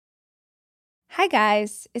Hi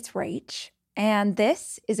guys, it's Rach, and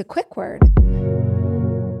this is a quick word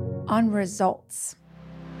on results.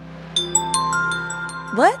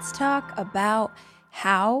 Let's talk about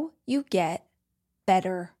how you get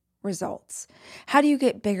better results. How do you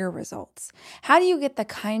get bigger results? How do you get the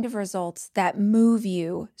kind of results that move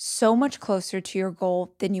you so much closer to your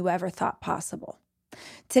goal than you ever thought possible?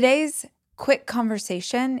 Today's quick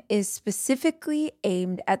conversation is specifically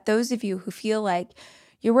aimed at those of you who feel like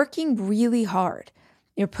you're working really hard.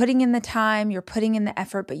 You're putting in the time, you're putting in the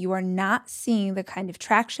effort, but you are not seeing the kind of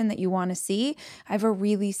traction that you want to see. I have a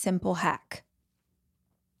really simple hack.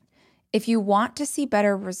 If you want to see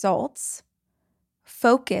better results,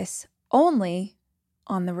 focus only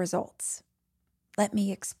on the results. Let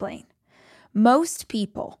me explain. Most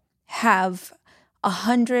people have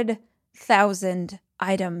 100,000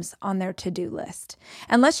 items on their to-do list.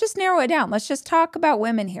 And let's just narrow it down. Let's just talk about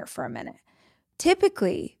women here for a minute.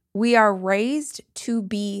 Typically, we are raised to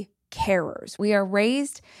be carers. We are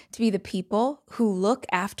raised to be the people who look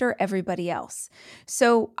after everybody else.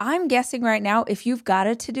 So I'm guessing right now, if you've got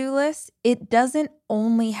a to-do list, it doesn't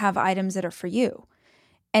only have items that are for you.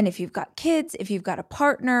 And if you've got kids, if you've got a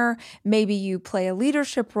partner, maybe you play a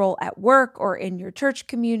leadership role at work or in your church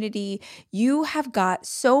community, you have got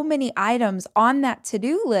so many items on that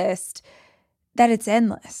to-do list that it's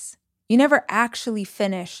endless. You never actually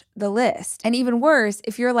finish the list. And even worse,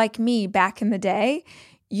 if you're like me back in the day,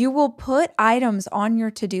 you will put items on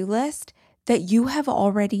your to-do list that you have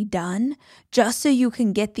already done just so you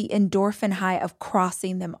can get the endorphin high of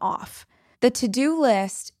crossing them off. The to-do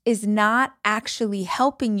list is not actually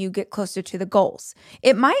helping you get closer to the goals.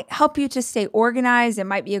 It might help you to stay organized. It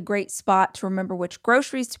might be a great spot to remember which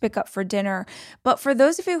groceries to pick up for dinner. But for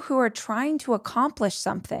those of you who are trying to accomplish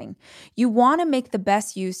something, you want to make the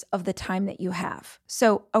best use of the time that you have.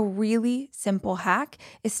 So a really simple hack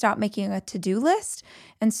is stop making a to-do list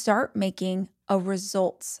and start making a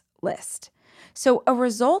results list. So a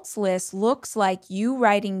results list looks like you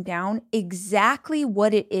writing down exactly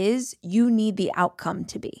what it is you need the outcome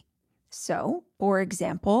to be. So, for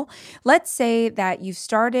example, let's say that you've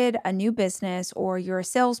started a new business or you're a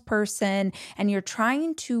salesperson and you're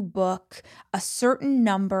trying to book a certain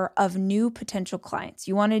number of new potential clients.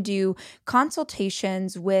 You want to do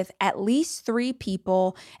consultations with at least 3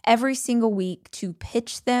 people every single week to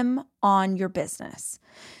pitch them on your business.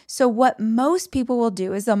 So what most people will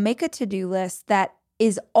do is they'll make a to-do list that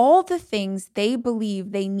is all the things they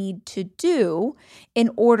believe they need to do in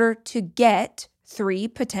order to get 3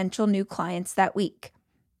 potential new clients that week.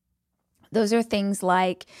 Those are things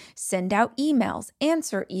like send out emails,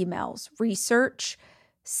 answer emails, research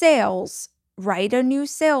sales, write a new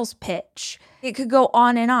sales pitch. It could go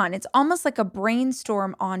on and on. It's almost like a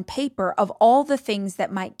brainstorm on paper of all the things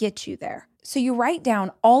that might get you there. So you write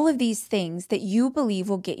down all of these things that you believe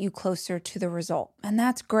will get you closer to the result, and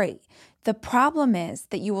that's great. The problem is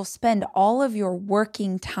that you will spend all of your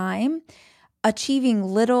working time achieving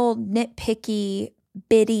little nitpicky,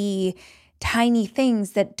 bitty, tiny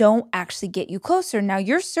things that don't actually get you closer. Now,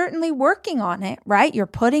 you're certainly working on it, right? You're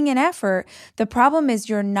putting in effort. The problem is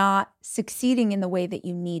you're not succeeding in the way that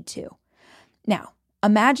you need to. Now,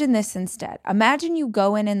 imagine this instead. Imagine you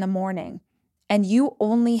go in the morning and you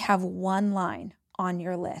only have one line on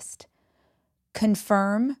your list.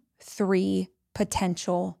 Confirm 3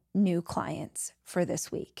 potential new clients for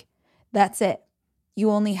this week. That's it.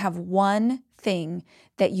 You only have one thing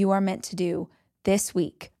that you are meant to do this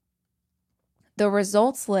week. The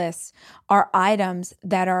results lists are items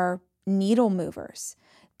that are needle movers.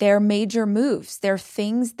 They're major moves. They're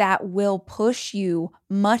things that will push you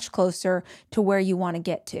much closer to where you want to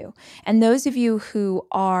get to. And those of you who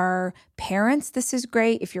are parents, this is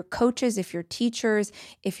great. If you're coaches, if you're teachers,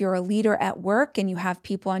 if you're a leader at work and you have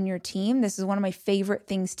people on your team, this is one of my favorite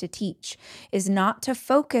things to teach, is not to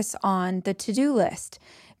focus on the to-do list,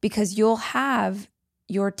 because you'll have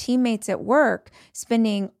your teammates at work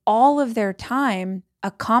spending all of their time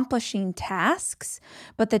accomplishing tasks,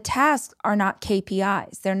 but the tasks are not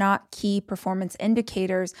KPIs. They're not key performance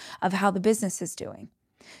indicators of how the business is doing.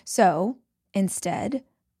 So instead,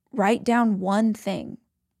 write down one thing,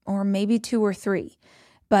 or maybe 2 or 3,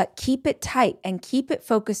 but keep it tight and keep it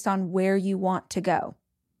focused on where you want to go.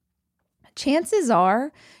 Chances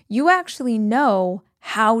are you actually know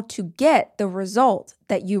how to get the result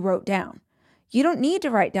that you wrote down. You don't need to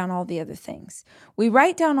write down all the other things. We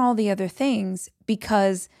write down all the other things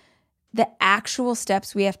because the actual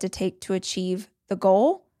steps we have to take to achieve the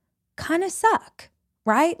goal kind of suck,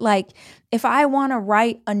 right? Like if I want to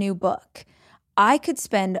write a new book, I could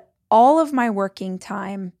spend all of my working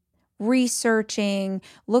time researching,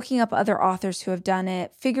 looking up other authors who have done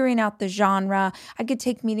it, figuring out the genre. I could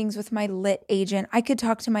take meetings with my lit agent. I could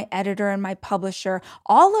talk to my editor and my publisher.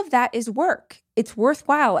 All of that is work. It's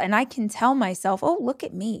worthwhile. And I can tell myself, oh, look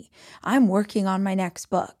at me. I'm working on my next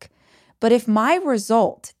book. But if my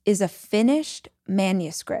result is a finished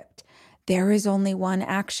manuscript, there is only one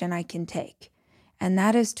action I can take, and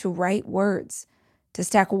that is to write words, to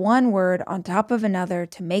stack one word on top of another,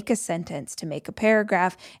 to make a sentence, to make a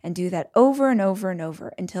paragraph, and do that over and over and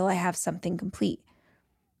over until I have something complete.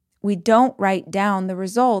 We don't write down the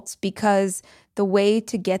results because the way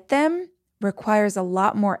to get them requires a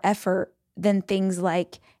lot more effort than things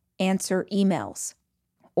like answer emails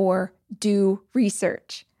or do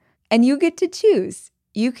research. And you get to choose.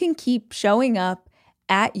 You can keep showing up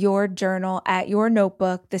at your journal, at your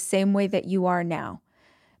notebook, the same way that you are now.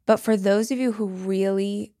 But for those of you who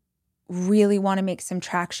really, really want to make some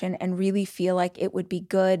traction and really feel like it would be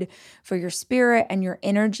good for your spirit and your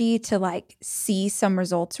energy to see some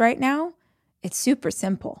results right now, it's super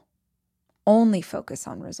simple. Only focus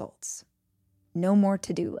on results. No more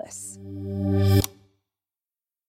to-do lists.